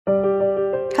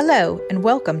Hello, and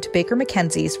welcome to Baker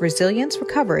McKenzie's Resilience,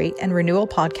 Recovery, and Renewal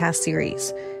podcast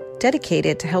series,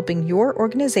 dedicated to helping your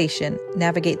organization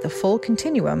navigate the full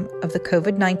continuum of the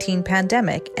COVID-19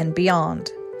 pandemic and beyond.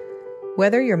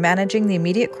 Whether you're managing the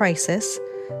immediate crisis,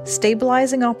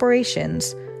 stabilizing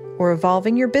operations, or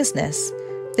evolving your business,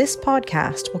 this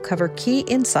podcast will cover key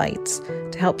insights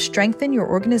to help strengthen your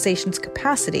organization's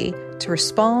capacity to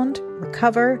respond,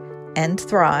 recover, and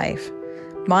thrive.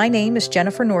 My name is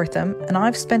Jennifer Northam, and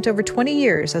I've spent over 20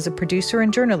 years as a producer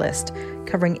and journalist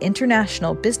covering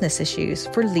international business issues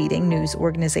for leading news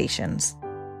organizations.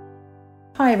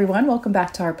 Hi everyone, welcome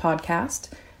back to our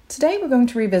podcast. Today we're going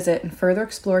to revisit and further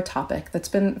explore a topic that's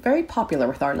been very popular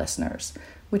with our listeners,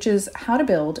 which is how to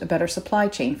build a better supply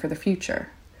chain for the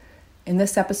future. In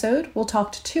this episode, we'll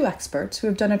talk to two experts who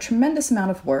have done a tremendous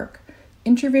amount of work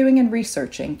interviewing and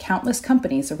researching countless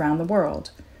companies around the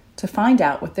world to find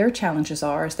out what their challenges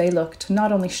are as they look to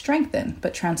not only strengthen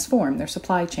but transform their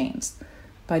supply chains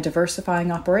by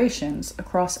diversifying operations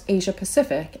across Asia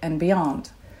Pacific and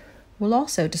beyond. We'll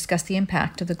also discuss the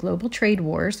impact of the global trade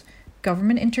wars,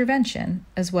 government intervention,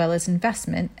 as well as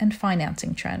investment and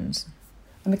financing trends.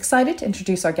 I'm excited to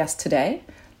introduce our guests today.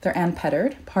 They're Ann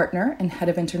Pettard, Partner and Head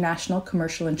of International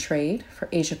Commercial and Trade for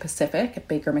Asia Pacific at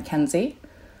Baker McKenzie.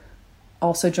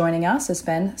 Also joining us is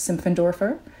Ben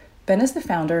Simpfendorfer. Ben is the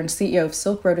founder and CEO of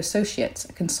Silk Road Associates,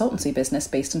 a consultancy business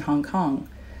based in Hong Kong.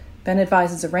 Ben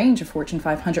advises a range of Fortune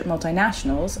 500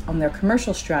 multinationals on their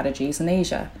commercial strategies in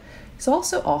Asia. He's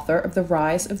also author of The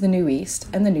Rise of the New East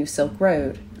and the New Silk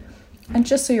Road. And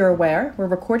just so you're aware, we're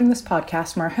recording this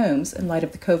podcast from our homes in light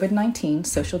of the COVID-19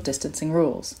 social distancing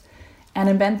rules. Ann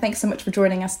and Ben, thanks so much for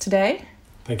joining us today.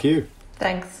 Thank you.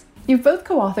 Thanks. You've both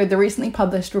co-authored the recently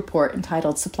published report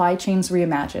entitled Supply Chains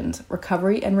Reimagined,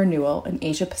 Recovery and Renewal in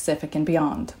Asia Pacific and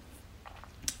Beyond.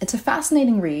 It's a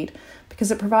fascinating read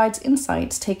because it provides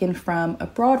insights taken from a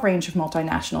broad range of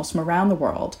multinationals from around the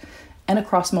world and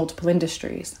across multiple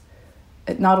industries.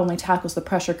 It not only tackles the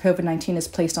pressure COVID-19 has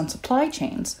placed on supply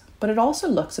chains, but it also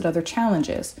looks at other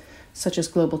challenges, such as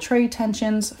global trade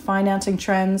tensions, financing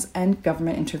trends, and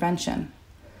government intervention.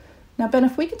 Now, Ben,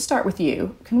 if we can start with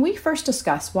you, can we first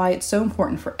discuss why it's so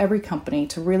important for every company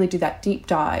to really do that deep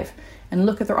dive and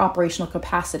look at their operational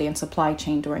capacity and supply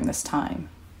chain during this time?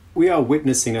 We are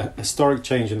witnessing a historic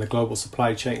change in the global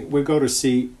supply chain. We're going to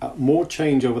see more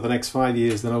change over the next 5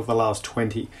 years than over the last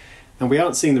 20. And we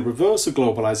aren't seeing the reverse of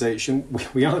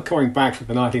globalization. We aren't going back to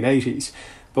the 1980s.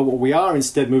 But what we are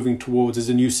instead moving towards is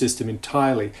a new system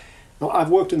entirely. Now, I've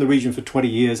worked in the region for 20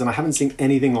 years and I haven't seen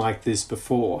anything like this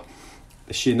before.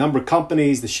 The sheer number of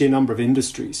companies, the sheer number of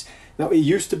industries. Now, it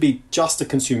used to be just a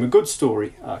consumer goods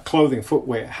story, clothing,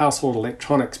 footwear, household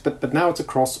electronics, but now it's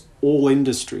across all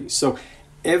industries. So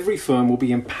every firm will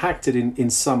be impacted in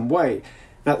some way.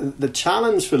 Now, the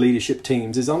challenge for leadership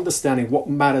teams is understanding what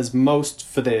matters most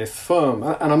for their firm.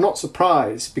 And I'm not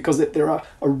surprised because there are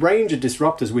a range of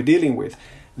disruptors we're dealing with.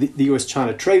 The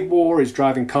US-China trade war is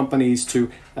driving companies to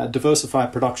diversify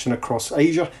production across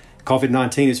Asia.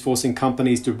 COVID-19 is forcing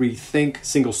companies to rethink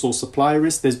single-source supply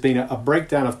risk. There's been a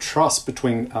breakdown of trust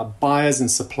between buyers and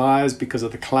suppliers because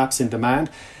of the collapse in demand.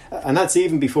 And that's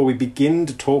even before we begin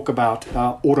to talk about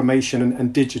automation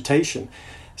and digitation.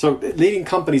 So leading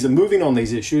companies are moving on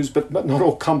these issues, but not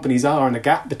all companies are, and the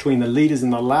gap between the leaders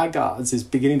and the laggards is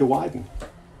beginning to widen.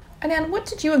 And Ann, what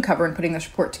did you uncover in putting this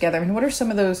report together? I mean, what are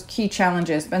some of those key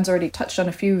challenges? Ben's already touched on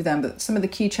a few of them, but some of the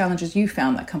key challenges you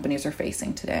found that companies are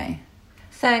facing today.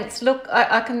 Thanks. Look,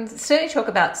 I can certainly talk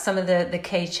about some of the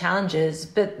key challenges,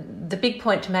 but the big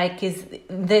point to make is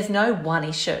there's no one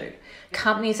issue.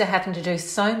 Companies are having to do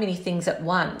so many things at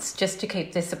once just to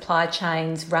keep their supply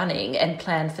chains running and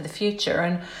plan for the future.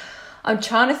 And I'm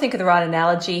trying to think of the right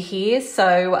analogy here.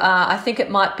 So I think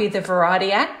it might be the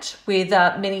Variety Act with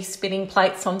many spinning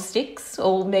plates on sticks,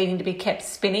 all needing to be kept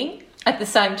spinning at the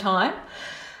same time.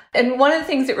 And one of the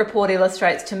things that report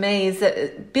illustrates to me is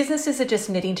that businesses are just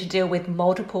needing to deal with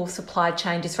multiple supply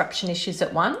chain disruption issues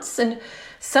at once. And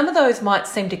some of those might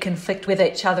seem to conflict with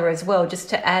each other as well, just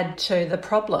to add to the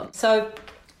problem. So,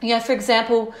 for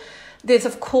example, there's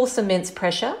of course immense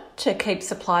pressure to keep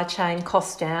supply chain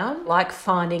costs down, like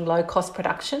finding low-cost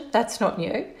production. That's not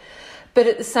new. But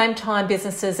at the same time,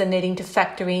 businesses are needing to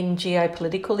factor in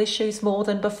geopolitical issues more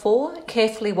than before,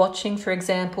 carefully watching, for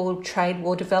example, trade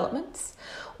war developments.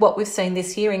 What we've seen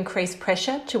this year, increased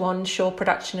pressure to onshore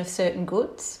production of certain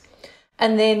goods.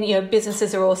 And then,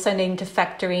 businesses are also needing to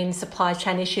factor in supply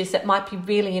chain issues that might be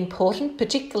really important,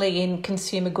 particularly in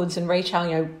consumer goods and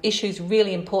retail, issues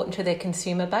really important to their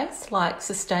consumer base, like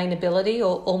sustainability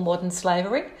or modern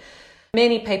slavery.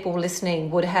 Many people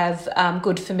listening would have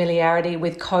good familiarity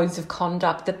with codes of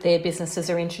conduct that their businesses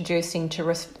are introducing to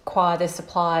require their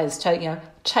suppliers to,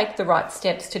 take the right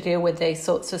steps to deal with these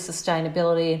sorts of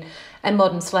sustainability and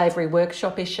modern slavery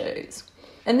workshop issues.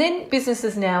 And then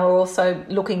businesses now are also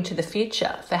looking to the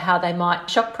future for how they might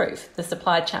shockproof the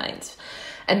supply chains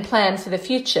and plan for the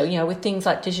future, with things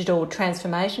like digital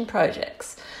transformation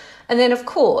projects. And then, of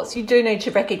course, you do need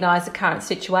to recognise the current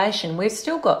situation. We've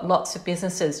still got lots of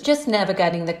businesses just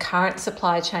navigating the current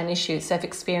supply chain issues they've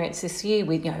experienced this year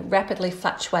with, rapidly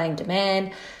fluctuating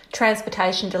demand,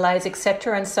 transportation delays,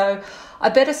 etc. And so I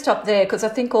better stop there because I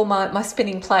think all my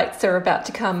spinning plates are about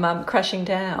to come crashing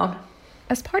down.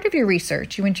 As part of your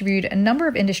research, you interviewed a number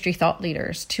of industry thought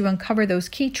leaders to uncover those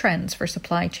key trends for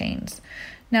supply chains.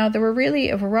 Now, there were really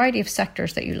a variety of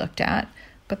sectors that you looked at,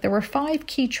 but there were 5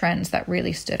 key trends that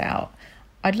really stood out.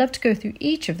 I'd love to go through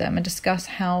each of them and discuss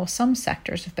how some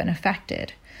sectors have been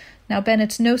affected. Now, Ben,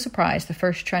 it's no surprise the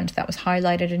first trend that was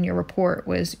highlighted in your report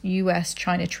was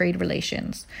US-China trade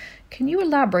relations. Can you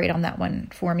elaborate on that one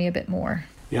for me a bit more?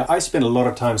 Yeah, I spend a lot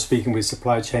of time speaking with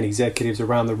supply chain executives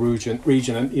around the region,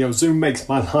 and Zoom makes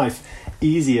my life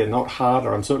easier, not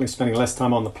harder. I'm certainly spending less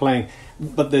time on the plane.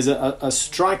 But there's a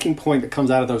striking point that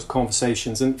comes out of those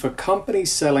conversations. And for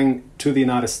companies selling to the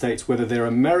United States, whether they're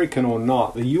American or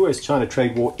not, the US-China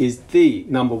trade war is the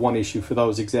number one issue for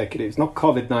those executives, not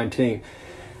COVID-19.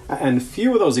 And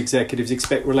few of those executives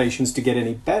expect relations to get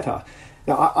any better.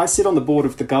 Now, I sit on the board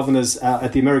of the governors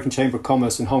at the American Chamber of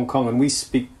Commerce in Hong Kong, and we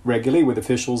speak regularly with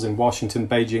officials in Washington,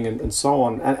 Beijing, and so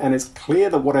on. And it's clear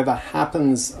that whatever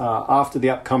happens after the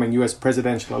upcoming US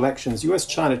presidential elections,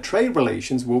 US-China trade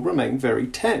relations will remain very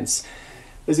tense.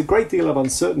 There's a great deal of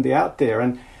uncertainty out there,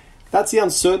 and that's the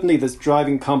uncertainty that's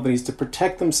driving companies to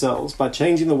protect themselves by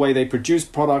changing the way they produce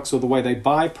products or the way they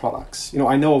buy products.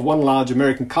 I know of one large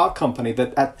American car company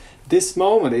that at this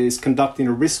moment is conducting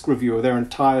a risk review of their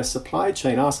entire supply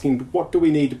chain, asking what do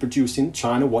we need to produce in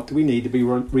China, what do we need to be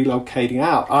relocating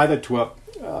out, either to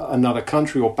another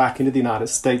country or back into the United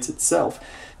States itself.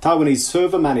 Taiwanese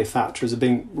server manufacturers have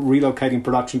been relocating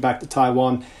production back to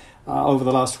Taiwan over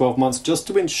the last 12 months just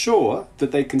to ensure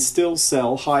that they can still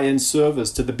sell high-end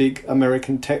servers to the big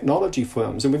American technology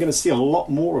firms. And we're going to see a lot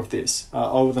more of this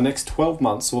over the next 12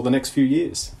 months or the next few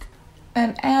years.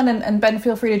 And Anne and Ben,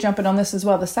 feel free to jump in on this as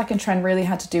well. The second trend really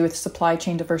had to do with supply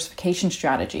chain diversification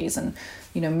strategies. And,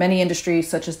 many industries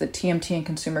such as the TMT and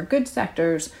consumer goods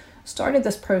sectors started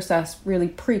this process really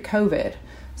pre-COVID.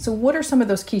 So what are some of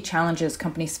those key challenges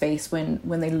companies face when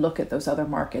they look at those other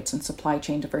markets and supply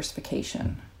chain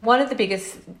diversification? One of the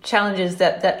biggest challenges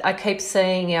that I keep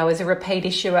seeing, as a repeat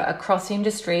issue across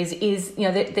industries is,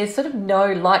 there's sort of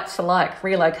no like-for-like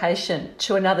relocation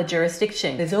to another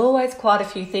jurisdiction. There's always quite a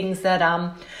few things that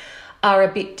are a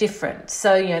bit different.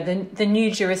 So, the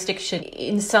new jurisdiction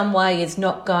in some way is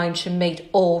not going to meet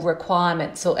all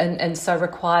requirements and so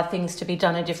require things to be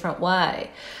done a different way.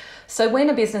 So when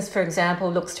a business, for example,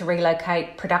 looks to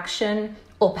relocate production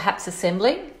or perhaps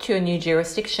assembly to a new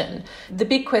jurisdiction, the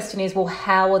big question is, well,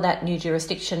 how will that new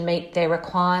jurisdiction meet their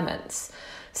requirements?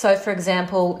 So, for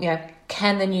example,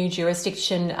 can the new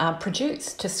jurisdiction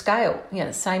produce to scale,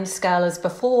 the same scale as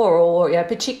before, or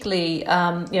particularly,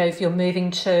 if you're moving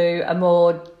to a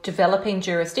more developing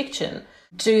jurisdiction,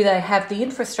 do they have the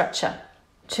infrastructure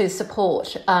to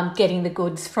support getting the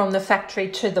goods from the factory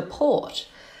to the port?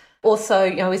 Also,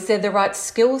 is there the right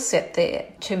skill set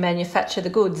there to manufacture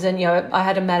the goods? And, I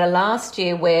had a matter last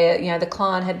year where, the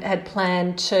client had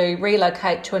planned to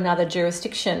relocate to another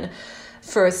jurisdiction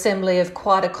for assembly of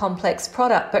quite a complex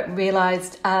product, but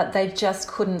realised they just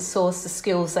couldn't source the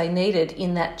skills they needed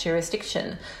in that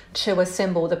jurisdiction to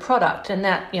assemble the product. And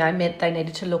that, meant they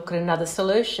needed to look at another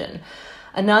solution.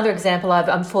 Another example I've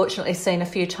unfortunately seen a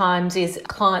few times is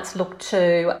clients look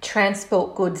to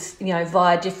transport goods,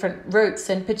 via different routes,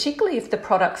 and particularly if the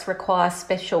products require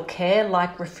special care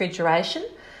like refrigeration,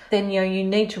 then you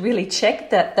need to really check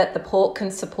that the port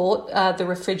can support the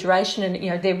refrigeration,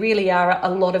 and there really are a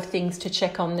lot of things to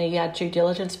check on the due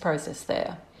diligence process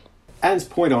there. Anne's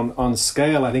point on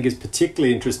scale, I think, is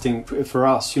particularly interesting for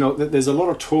us. There's a lot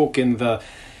of talk in the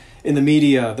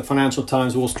media, the Financial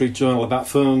Times, Wall Street Journal, about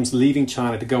firms leaving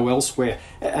China to go elsewhere.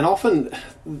 And often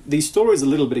these stories are a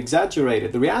little bit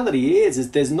exaggerated. The reality is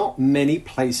there's not many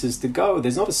places to go.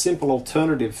 There's not a simple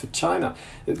alternative for China.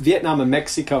 Vietnam and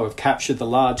Mexico have captured the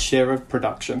large share of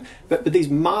production, but these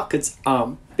markets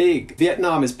aren't big.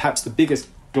 Vietnam is perhaps the biggest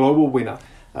global winner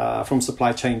from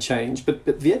supply chain change. But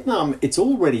Vietnam, it's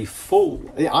already full.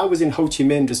 I was in Ho Chi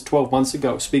Minh just 12 months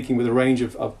ago speaking with a range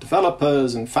of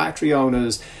developers and factory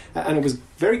owners, and it was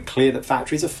very clear that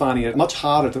factories are finding it much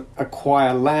harder to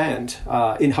acquire land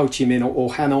in Ho Chi Minh or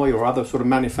Hanoi or other sort of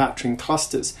manufacturing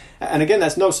clusters. And again,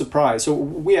 that's no surprise. So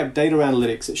we have data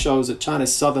analytics that shows that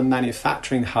China's southern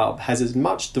manufacturing hub has as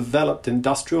much developed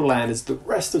industrial land as the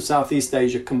rest of Southeast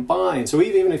Asia combined. So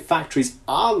even if factories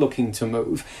are looking to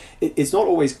move, it's not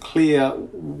always clear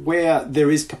where there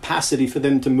is capacity for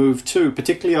them to move to,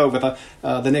 particularly over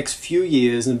the next few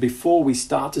years and before we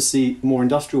start to see more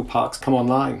industrial parks come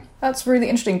online. That's really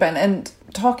interesting, Ben. And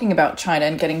talking about China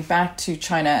and getting back to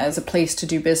China as a place to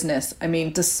do business, I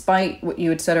mean, despite what you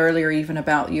had said earlier, even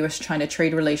about US-China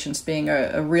trade relations being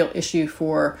a real issue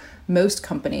for most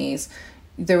companies,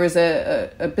 there was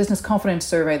a business confidence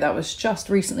survey that was just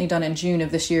recently done in June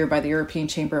of this year by the European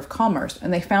Chamber of Commerce.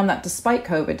 And they found that despite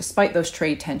COVID, despite those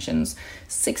trade tensions,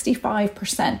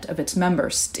 65% of its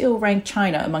members still rank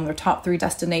China among their top 3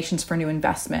 destinations for new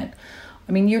investment.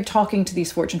 I mean, you're talking to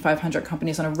these Fortune 500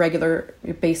 companies on a regular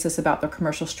basis about their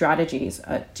commercial strategies.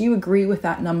 Do you agree with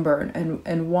that number?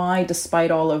 And why,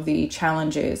 despite all of the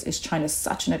challenges, is China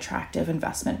such an attractive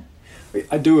investment?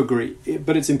 I do agree,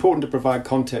 but it's important to provide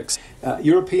context.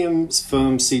 European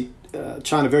firms see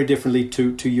China very differently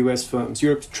to US firms.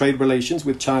 Europe's trade relations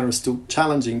with China are still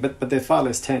challenging, but they're far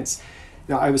less tense.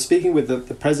 Now, I was speaking with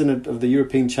the president of the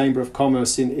European Chamber of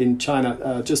Commerce in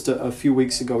China just a few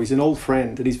weeks ago. He's an old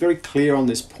friend, and he's very clear on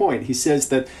this point. He says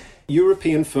that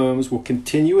European firms will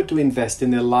continue to invest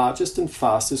in their largest and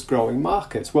fastest growing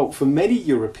markets. Well, for many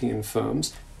European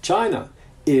firms, China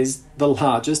is the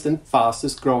largest and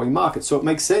fastest growing market. So it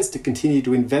makes sense to continue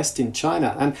to invest in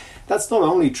China. And that's not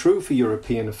only true for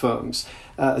European firms.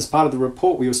 As part of the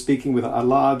report, we were speaking with a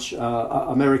large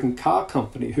American car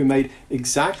company who made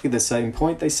exactly the same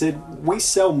point. They said, we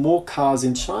sell more cars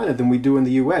in China than we do in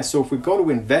the US. So if we've got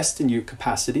to invest in new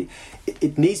capacity,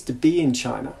 it needs to be in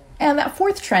China. And that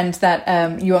fourth trend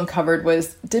that you uncovered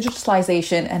was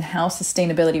digitalization and how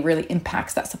sustainability really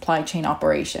impacts that supply chain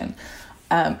operation.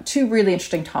 2 really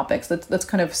interesting topics. Let's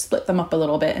kind of split them up a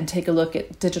little bit and take a look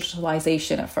at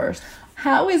digitalization at first.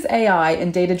 How is AI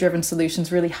and data-driven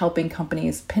solutions really helping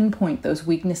companies pinpoint those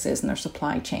weaknesses in their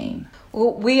supply chain?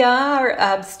 Well, we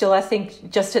are still, I think,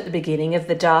 just at the beginning of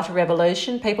the data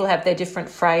revolution. People have their different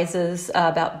phrases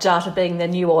about data being the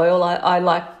new oil. I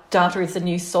like data is the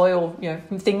new soil. You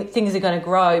know, things are going to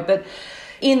grow, but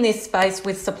in this space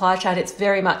with supply chain, it's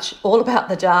very much all about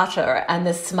the data and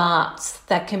the smarts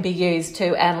that can be used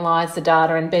to analyse the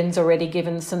data. And Ben's already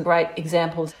given some great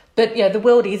examples. But the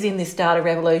world is in this data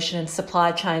revolution and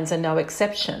supply chains are no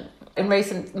exception. In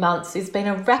recent months, there's been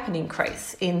a rapid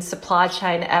increase in supply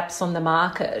chain apps on the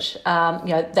market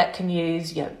that can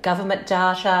use government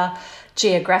data,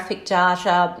 geographic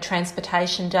data,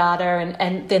 transportation data,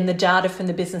 and then the data from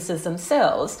the businesses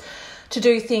themselves to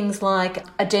do things like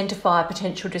identify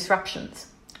potential disruptions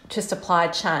to supply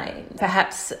chain,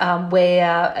 perhaps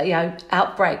where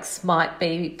outbreaks might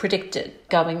be predicted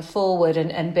going forward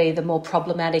and be the more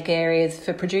problematic areas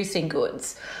for producing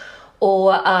goods.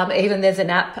 Or even there's an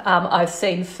app I've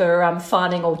seen for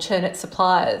finding alternate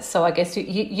suppliers. So I guess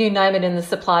you name it in the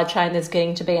supply chain, there's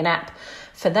going to be an app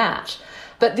for that.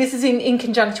 But this is in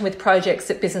conjunction with projects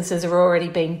that businesses have already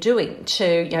been doing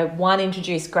to,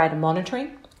 introduce greater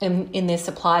monitoring in their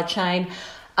supply chain,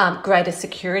 greater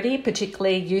security,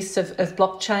 particularly use of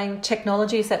blockchain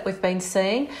technologies that we've been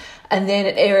seeing. And then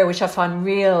an area which I find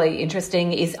really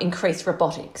interesting is increased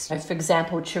robotics, for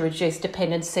example, to reduce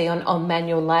dependency on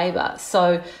manual labour.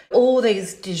 So all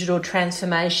these digital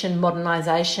transformation,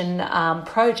 modernisation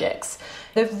projects,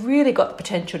 they've really got the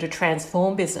potential to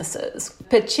transform businesses,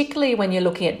 particularly when you're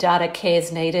looking at data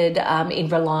cares needed in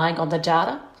relying on the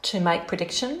data to make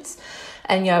predictions.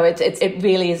 And, it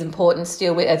really is important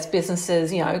still as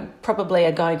businesses, probably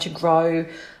are going to grow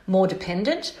more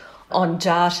dependent on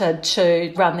data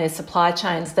to run their supply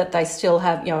chains, that they still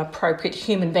have, appropriate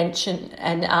human intervention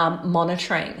and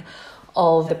monitoring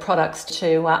of the products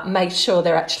to make sure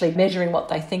they're actually measuring what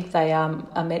they think they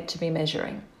are meant to be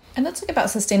measuring. And let's talk about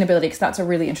sustainability, because that's a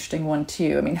really interesting one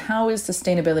too. I mean, how is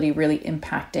sustainability really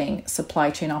impacting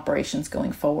supply chain operations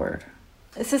going forward?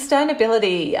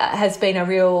 Sustainability has been a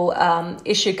real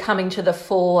issue coming to the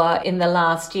fore in the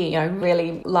last year,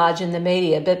 really large in the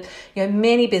media. But,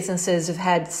 many businesses have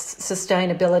had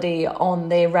sustainability on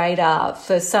their radar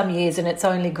for some years, and it's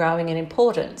only growing in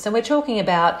importance. And we're talking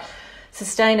about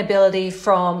sustainability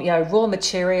from, raw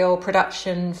material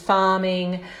production,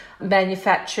 farming,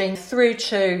 manufacturing, through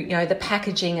to, the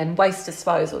packaging and waste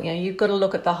disposal. You've got to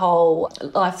look at the whole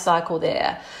life cycle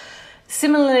there.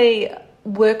 Similarly,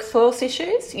 workforce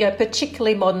issues,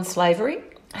 particularly modern slavery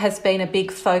has been a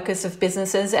big focus of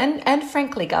businesses and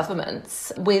frankly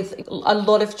governments, with a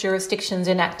lot of jurisdictions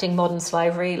enacting modern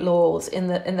slavery laws in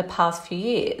the past few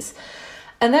years.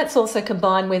 And that's also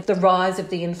combined with the rise of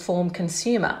the informed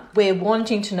consumer. We're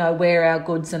wanting to know where our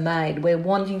goods are made. We're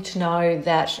wanting to know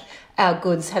that our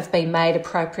goods have been made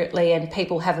appropriately and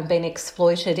people haven't been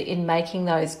exploited in making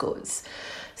those goods.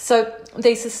 So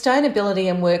these sustainability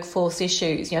and workforce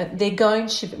issues, they're going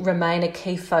to remain a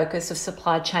key focus of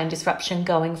supply chain disruption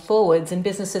going forwards, and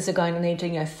businesses are going to need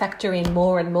to factor in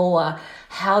more and more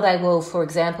how they will, for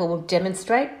example,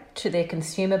 demonstrate to their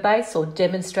consumer base or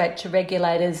demonstrate to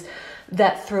regulators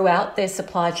that throughout their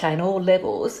supply chain, all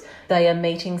levels, they are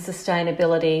meeting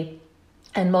sustainability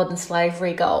and modern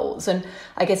slavery goals. And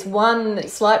I guess one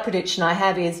slight prediction I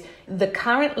have is the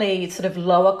currently sort of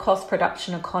lower cost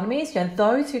production economies,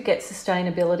 those who get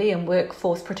sustainability and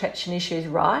workforce protection issues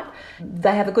right,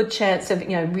 they have a good chance of,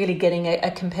 really getting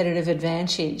a competitive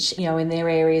advantage, in their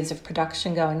areas of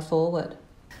production going forward.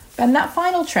 And that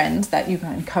final trend that you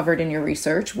uncovered in your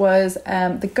research was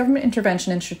the government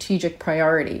intervention and strategic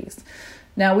priorities.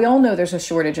 Now, we all know there's a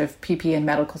shortage of PPE and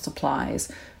medical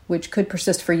supplies, which could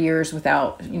persist for years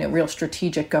without, real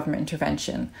strategic government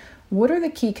intervention. What are the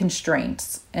key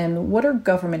constraints, and what are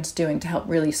governments doing to help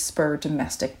really spur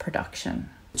domestic production?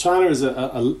 China is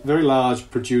a very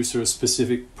large producer of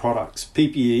specific products,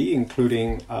 PPE,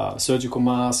 including surgical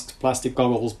masks, plastic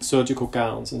goggles, surgical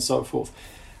gowns, and so forth,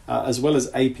 as well as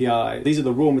API. These are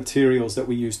the raw materials that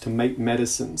we use to make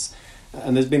medicines.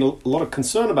 And there's been a lot of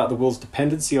concern about the world's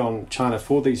dependency on China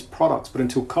for these products, but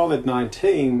until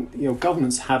COVID-19,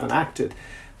 governments haven't acted.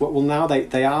 Well, now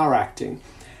they are acting.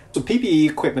 So PPE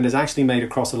equipment is actually made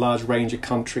across a large range of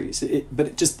countries, but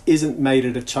it just isn't made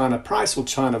at a China price or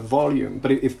China volume.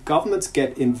 But if governments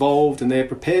get involved and they're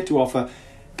prepared to offer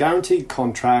guaranteed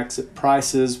contracts at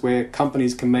prices where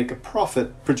companies can make a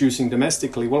profit producing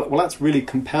domestically, well that's really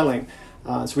compelling.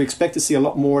 So we expect to see a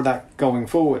lot more of that going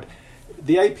forward.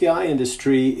 The API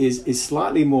industry is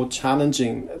slightly more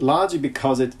challenging, largely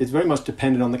because it's very much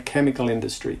dependent on the chemical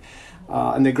industry.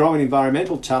 And there are growing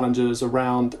environmental challenges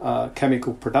around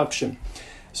chemical production.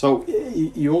 So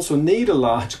you also need a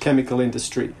large chemical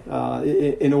industry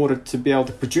in order to be able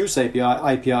to produce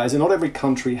APIs, and not every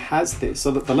country has this.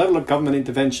 So that the level of government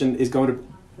intervention is going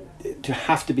to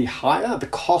have to be higher. The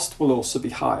cost will also be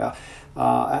higher,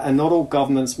 and not all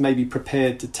governments may be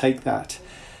prepared to take that.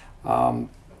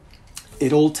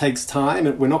 It all takes time,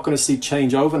 and we're not going to see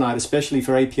change overnight, especially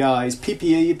for APIs.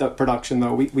 PPE production,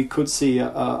 though, we could see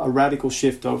a radical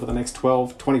shift over the next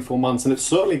 12, 24 months, and it's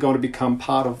certainly going to become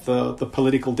part of the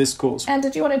political discourse. And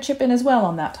did you want to chip in as well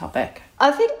on that topic? I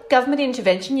think government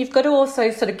intervention, you've got to also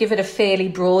sort of give it a fairly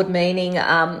broad meaning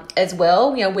as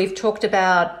well. We've talked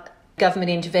about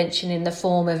government intervention in the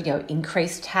form of,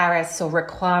 increased tariffs or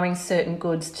requiring certain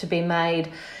goods to be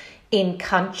made in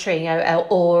country,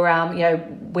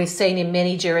 we've seen in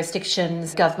many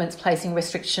jurisdictions governments placing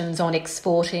restrictions on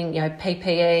exporting,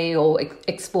 PPE or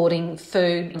exporting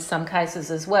food in some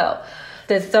cases as well.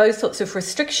 There's those sorts of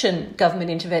restriction government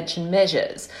intervention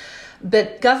measures.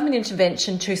 But government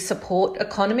intervention to support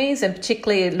economies, and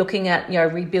particularly looking at,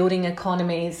 rebuilding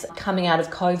economies coming out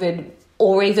of COVID,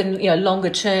 or even, longer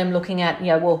term, looking at,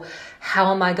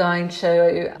 how am I going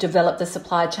to develop the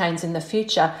supply chains in the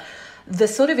future? The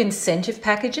sort of incentive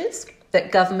packages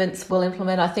that governments will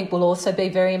implement, I think, will also be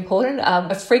very important.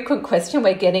 A frequent question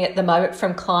we're getting at the moment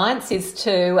from clients is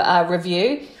to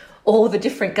review all the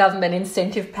different government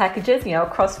incentive packages,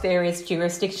 across various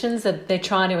jurisdictions, that they're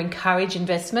trying to encourage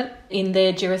investment in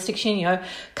their jurisdiction.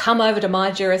 Come over to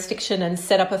my jurisdiction and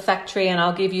set up a factory and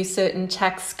I'll give you certain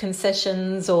tax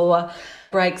concessions or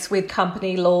breaks with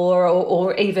company law,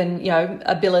 or even,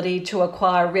 ability to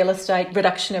acquire real estate,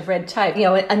 reduction of red tape.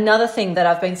 Another thing that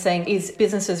I've been seeing is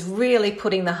businesses really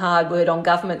putting the hard word on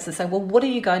governments and saying, well, what are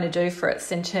you going to do for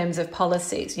us in terms of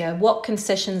policies? What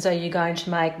concessions are you going to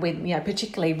make with,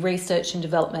 particularly research and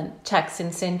development tax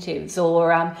incentives,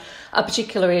 or a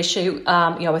particular issue,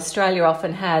 Australia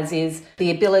often has is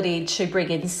the ability to bring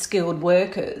in skilled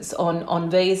workers on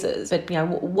visas. But,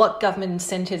 what government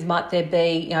incentives might there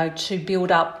be, to build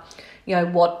up,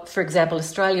 what, for example,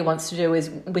 Australia wants to do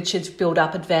which is build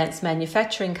up advanced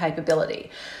manufacturing capability.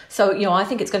 So, I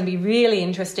think it's going to be really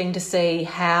interesting to see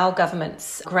how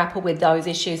governments grapple with those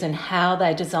issues and how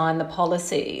they design the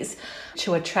policies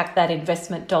to attract that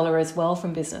investment dollar as well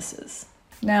from businesses.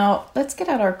 Now, let's get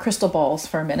out our crystal balls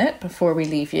for a minute before we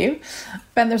leave you.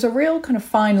 Ben, there's a real kind of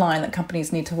fine line that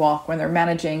companies need to walk when they're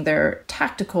managing their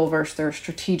tactical versus their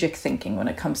strategic thinking when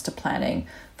it comes to planning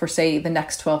for, say, the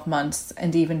next 12 months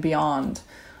and even beyond.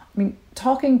 I mean,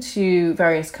 talking to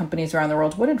various companies around the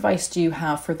world, what advice do you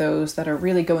have for those that are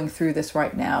really going through this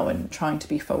right now and trying to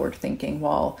be forward thinking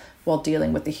while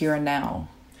dealing with the here and now?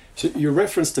 So your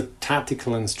reference to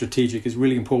tactical and strategic is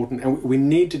really important, and we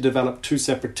need to develop two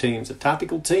separate teams, a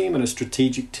tactical team and a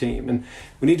strategic team. And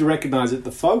we need to recognize that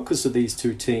the focus of these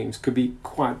two teams could be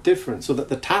quite different, so that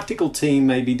the tactical team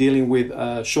may be dealing with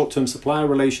short-term supplier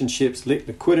relationships,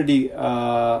 liquidity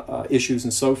issues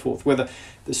and so forth, whether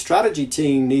the strategy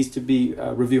team needs to be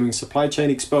reviewing supply chain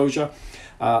exposure,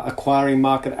 acquiring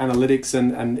market analytics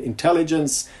and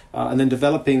intelligence, and then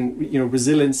developing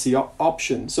resiliency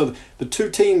options. So the two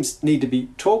teams need to be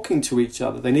talking to each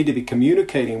other. They need to be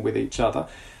communicating with each other.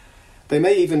 They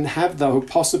may even have, though,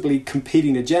 possibly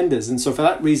competing agendas. And so for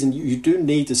that reason, you do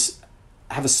need to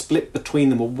have a split between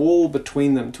them, a wall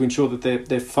between them, to ensure that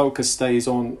their focus stays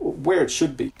on where it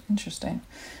should be. Interesting.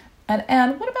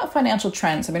 And what about financial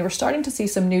trends? I mean, we're starting to see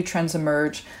some new trends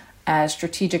emerge as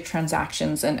strategic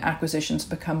transactions and acquisitions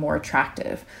become more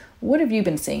attractive. What have you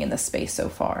been seeing in this space so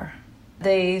far?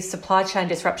 The supply chain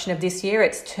disruption of this year,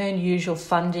 it's turned usual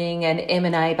funding and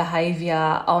M&A behaviour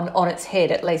on its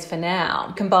head, at least for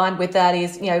now. Combined with that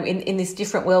is, in this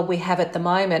different world we have at the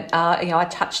moment, I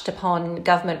touched upon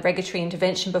government regulatory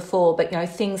intervention before, but,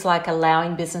 things like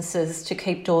allowing businesses to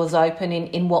keep doors open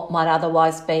in what might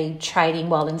otherwise be trading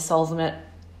while insolvent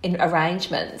in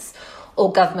arrangements,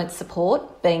 or government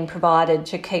support being provided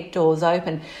to keep doors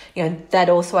open. That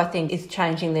also, I think, is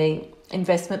changing the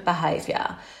investment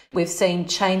behaviour. We've seen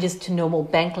changes to normal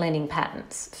bank lending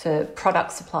patterns for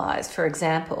product suppliers, for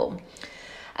example.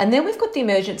 And then we've got the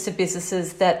emergence of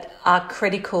businesses that are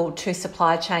critical to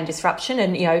supply chain disruption,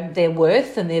 and their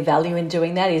worth and their value in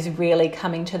doing that is really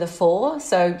coming to the fore.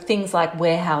 So things like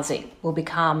warehousing will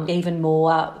become even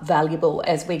more valuable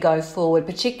as we go forward,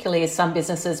 particularly as some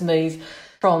businesses move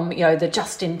from the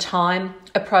just-in-time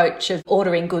approach of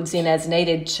ordering goods in as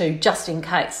needed to just in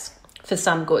case for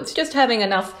some goods. Just having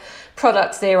enough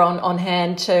products there on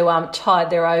hand to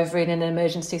tide their over in an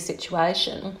emergency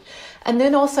situation. And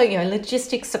then also,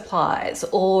 logistics suppliers,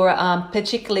 or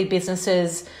particularly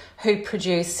businesses who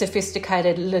produce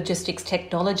sophisticated logistics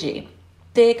technology.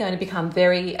 They're going to become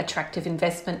very attractive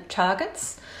investment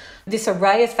targets. This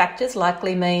array of factors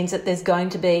likely means that there's going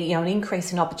to be an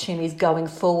increase in opportunities going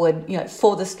forward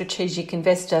for the strategic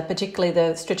investor, particularly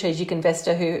the strategic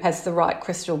investor who has the right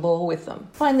crystal ball with them.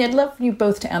 Finally, I'd love you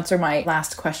both to answer my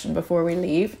last question before we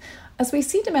leave. As we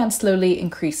see demand slowly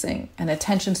increasing and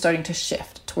attention starting to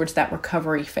shift towards that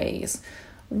recovery phase,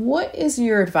 what is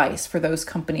your advice for those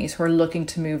companies who are looking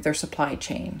to move their supply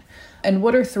chain? And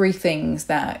what are 3 things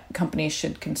that companies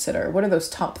should consider? What are those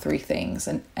top 3 things?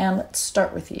 And let's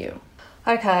start with you.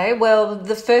 Okay, well,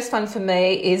 the first one for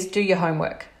me is do your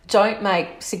homework. Don't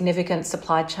make significant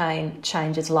supply chain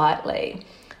changes lightly.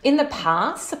 In the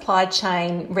past, supply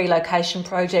chain relocation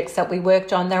projects that we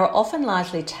worked on, they were often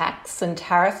largely tax and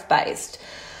tariff based.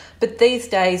 But these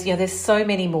days, there's so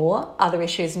many more other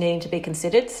issues needing to be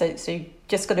considered. So you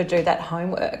just got to do that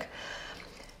homework.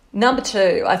 Number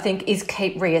 2, I think, is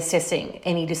keep reassessing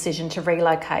any decision to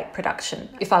relocate production.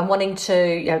 If I'm wanting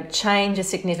to change a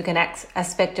significant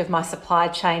aspect of my supply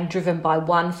chain driven by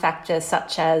one factor,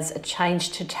 such as a change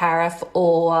to tariff,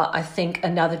 or I think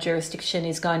another jurisdiction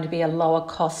is going to be a lower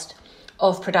cost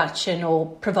of production or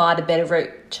provide a better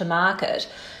route to market,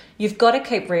 you've got to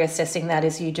keep reassessing that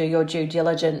as you do your due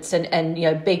diligence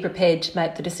and be prepared to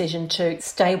make the decision to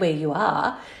stay where you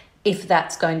are if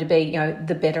that's going to be,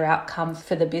 the better outcome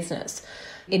for the business.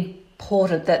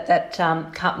 Important that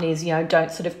companies,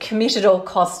 don't sort of commit at all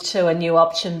costs to a new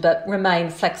option, but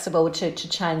remain flexible to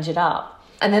change it up.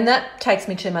 And then that takes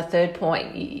me to my third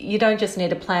point. You don't just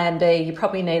need a plan B, you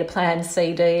probably need a plan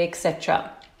C, D,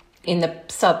 etc. In the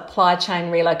supply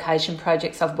chain relocation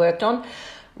projects I've worked on,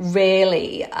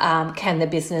 rarely can the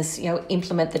business,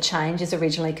 implement the change as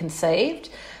originally conceived.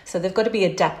 So they've got to be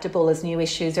adaptable as new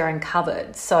issues are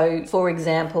uncovered. So, for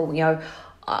example,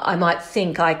 I might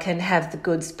think I can have the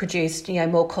goods produced,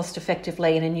 more cost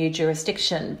effectively in a new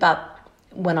jurisdiction, but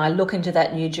when I look into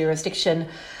that new jurisdiction,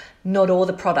 not all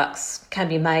the products can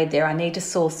be made there. I need to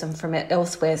source them from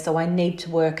elsewhere. So I need to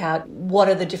work out what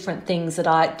are the different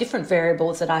different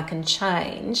variables that I can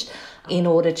change in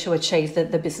order to achieve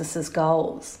the business's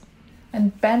goals.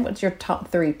 And Ben, what's your top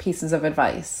 3 pieces of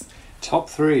advice? Top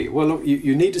 3. Well, look,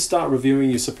 you need to start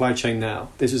reviewing your supply chain now.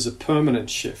 This is a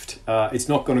permanent shift. It's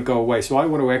not going to go away. So I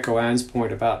want to echo Anne's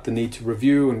point about the need to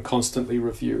review and constantly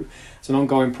review. It's an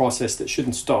ongoing process that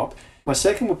shouldn't stop. My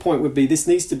second point would be this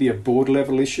needs to be a board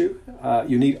level issue.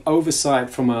 You need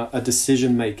oversight from a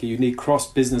decision maker. You need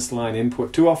cross-business line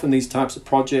input. Too often these types of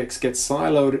projects get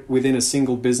siloed within a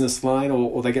single business line,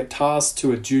 or they get tasked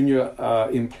to a junior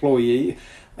employee,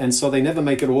 and so they never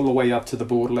make it all the way up to the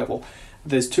board level.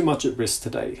 There's too much at risk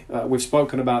today. We've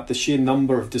spoken about the sheer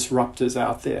number of disruptors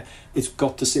out there. It's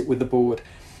got to sit with the board.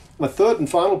 My third and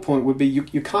final point would be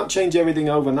you can't change everything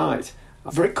overnight.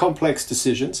 Very complex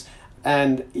decisions,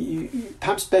 and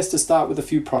perhaps best to start with a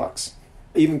few products,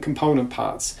 even component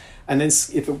parts. And then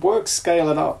if it works, scale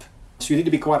it up. So you need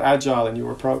to be quite agile in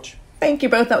your approach. Thank you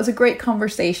both. That was a great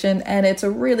conversation, and it's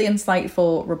a really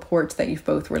insightful report that you've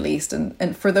both released.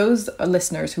 And for those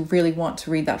listeners who really want to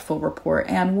read that full report,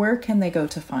 Anne, where can they go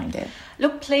to find it?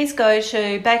 Look, please go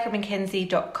to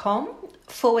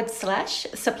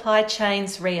bakermckenzie.com/supply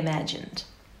chains reimagined.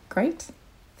 Great.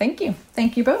 Thank you.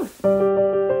 Thank you both.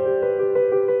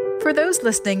 For those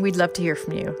listening, we'd love to hear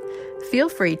from you. Feel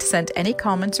free to send any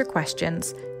comments or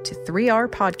questions to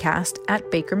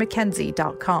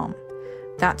 3rpodcast@bakermckenzie.com.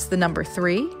 That's the number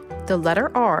 3, the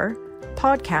letter R,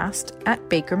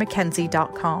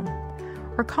 podcast@bakermckenzie.com.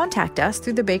 Or contact us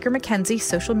through the Baker McKenzie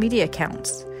social media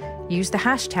accounts. Use the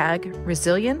hashtag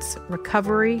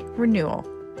 #ResilienceRecoveryRenewal.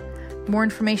 More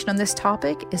information on this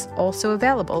topic is also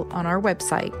available on our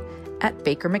website at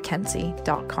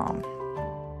bakermckenzie.com.